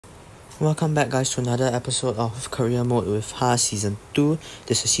Welcome back, guys, to another episode of Career Mode with Ha Season 2.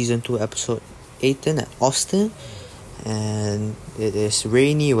 This is Season 2, Episode 18 at Austin. And it is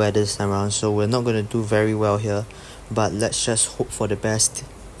rainy weather this time around, so we're not going to do very well here. But let's just hope for the best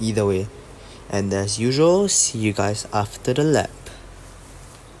either way. And as usual, see you guys after the lap.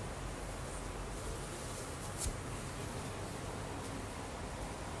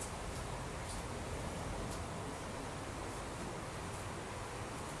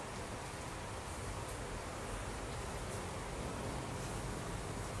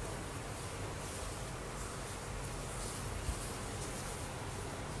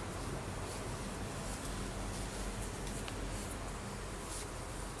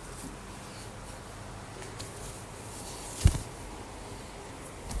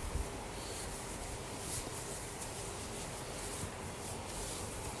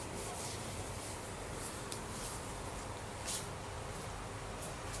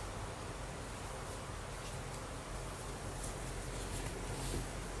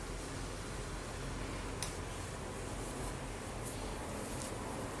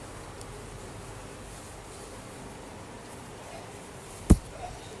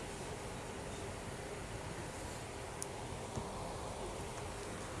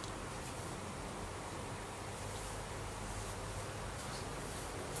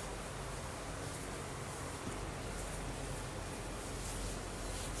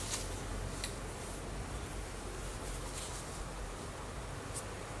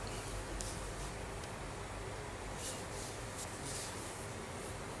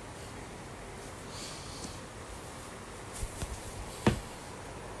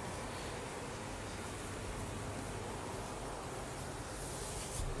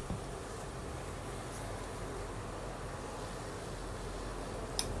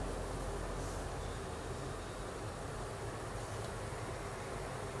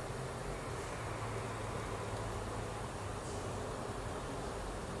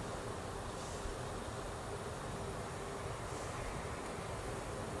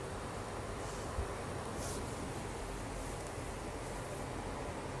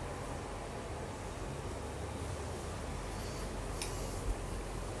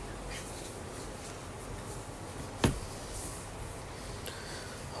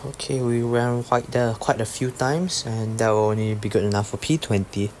 Okay, we ran white there quite a few times, and that will only be good enough for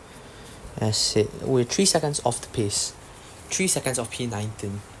P20. As we're 3 seconds off the pace. 3 seconds off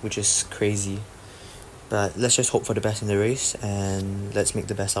P19, which is crazy. But let's just hope for the best in the race, and let's make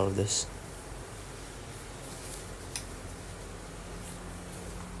the best out of this.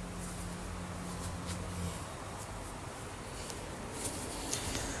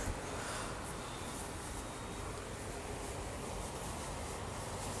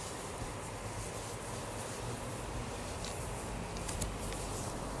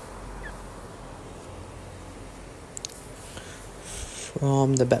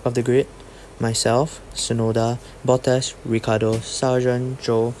 From the back of the grid, myself, Tsunoda, Bottas, Ricciardo, Sargent,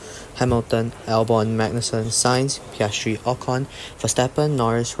 Joe, Hamilton, Albon, Magnussen, Sainz, Piastri, Ocon, Verstappen,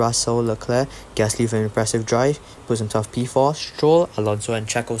 Norris, Russell, Leclerc, Gasly with an impressive drive, puts himself P4, Stroll, Alonso and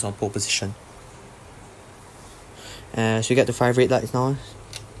Checo's on pole position. As we get to 5 red lights now,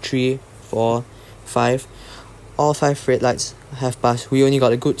 3, 4, 5, all 5 red lights have passed. We only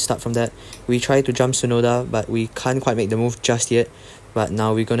got a good start from that. We tried to jump Tsunoda, but we can't quite make the move just yet. But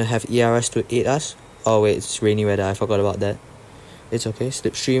now we're gonna have ERS to aid us. Oh wait, it's rainy weather, I forgot about that. It's okay,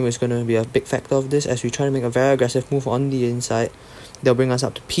 slipstream is gonna be a big factor of this as we try to make a very aggressive move on the inside. They'll bring us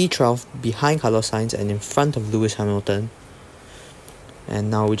up to P12 behind Carlos Sainz and in front of Lewis Hamilton. And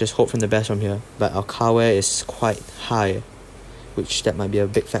now we just hope from the best from here. But our car wear is quite high, which that might be a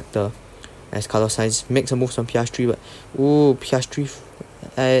big factor. As Carlos Sainz makes a move on Piastri, but Piastri,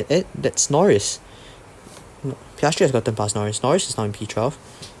 that's Norris. Piastri has gotten past Norris. Norris is now in P12,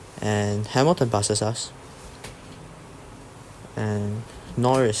 and Hamilton passes us. And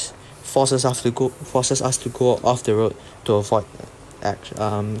Norris forces us to go off the road to avoid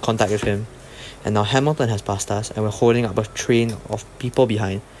contact with him. And now Hamilton has passed us, and we're holding up a train of people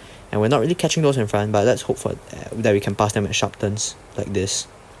behind, and we're not really catching those in front. But let's hope for that we can pass them at sharp turns like this.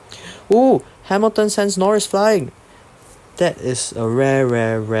 Hamilton sends Norris flying. That is a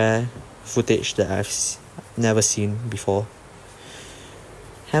rare footage that I've never seen before.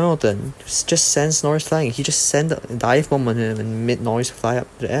 Hamilton just sends Norris flying. He just sent a dive bomb on him and made Norris fly up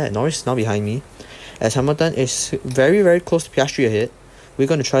to the air. Norris is now behind me. As Hamilton is very close to Piastri ahead. We're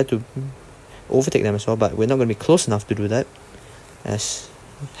going to try to overtake them as well, but we're not going to be close enough to do that. As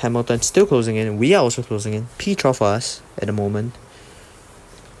Hamilton's still closing in, we are also closing in. P12 for us at the moment.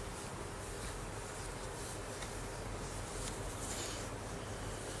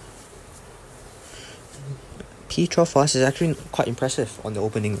 P12 for us is actually quite impressive on the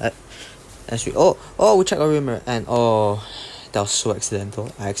opening lap. As we we check our rear mirror, and that was so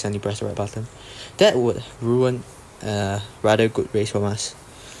accidental. I accidentally pressed the right button. That would ruin a rather good race from us.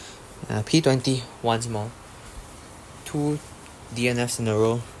 P20 once more. 2 DNFs in a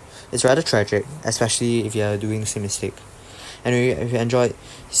row. It's rather tragic, especially if you're doing the same mistake. Anyway, if you enjoyed,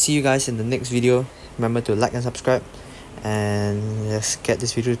 see you guys in the next video. Remember to like and subscribe, and let's get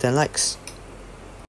this video to 10 likes.